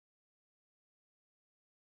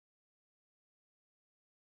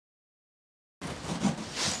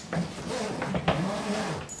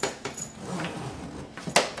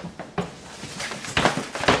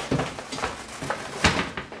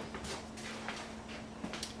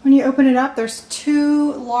When you open it up, there's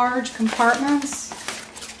two large compartments.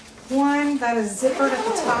 One that is zippered at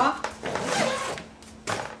the top.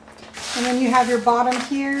 And then you have your bottom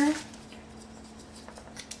here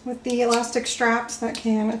with the elastic straps that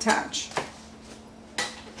can attach.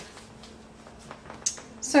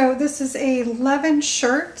 So this is 11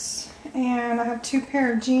 shirts, and I have 2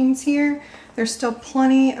 pair of jeans here. There's still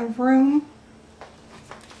plenty of room.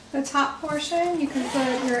 The top portion, you can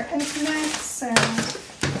put your intimates and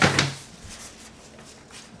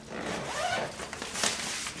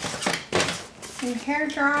some hair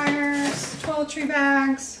dryers, toiletry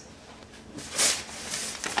bags.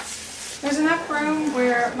 There's enough room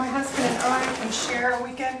where my husband and I can share a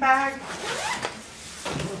weekend bag.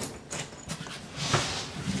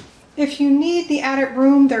 If you need the added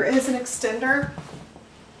room, there is an extender.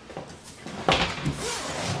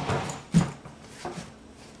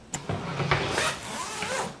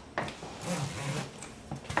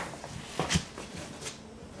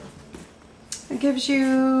 It gives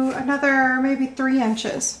you another maybe 3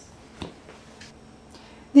 inches.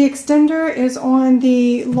 The extender is on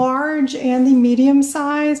the large and the medium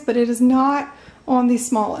size, but it is not on the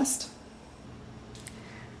smallest.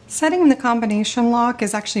 Setting the combination lock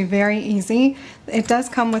is actually very easy. It does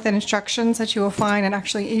come with instructions that you will find in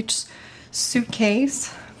actually each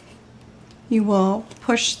suitcase. You will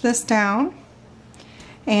push this down,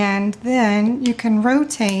 and then you can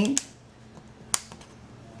rotate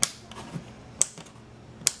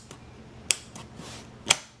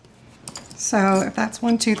so if that's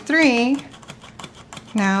 1, 2, 3,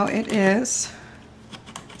 now it is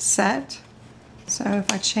set. So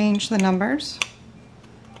if I change the numbers,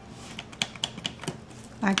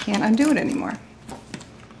 I can't undo it anymore.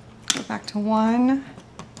 Go back to 1,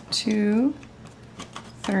 2,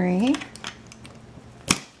 3.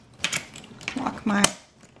 Lock my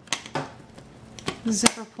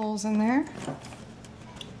zipper pulls in there.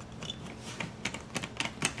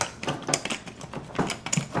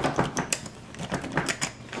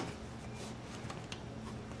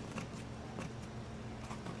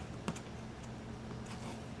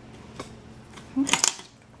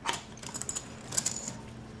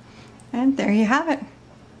 And there you have it.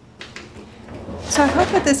 So I hope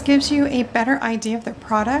that this gives you a better idea of the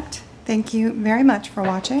product. Thank you very much for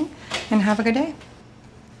watching, and have a good day.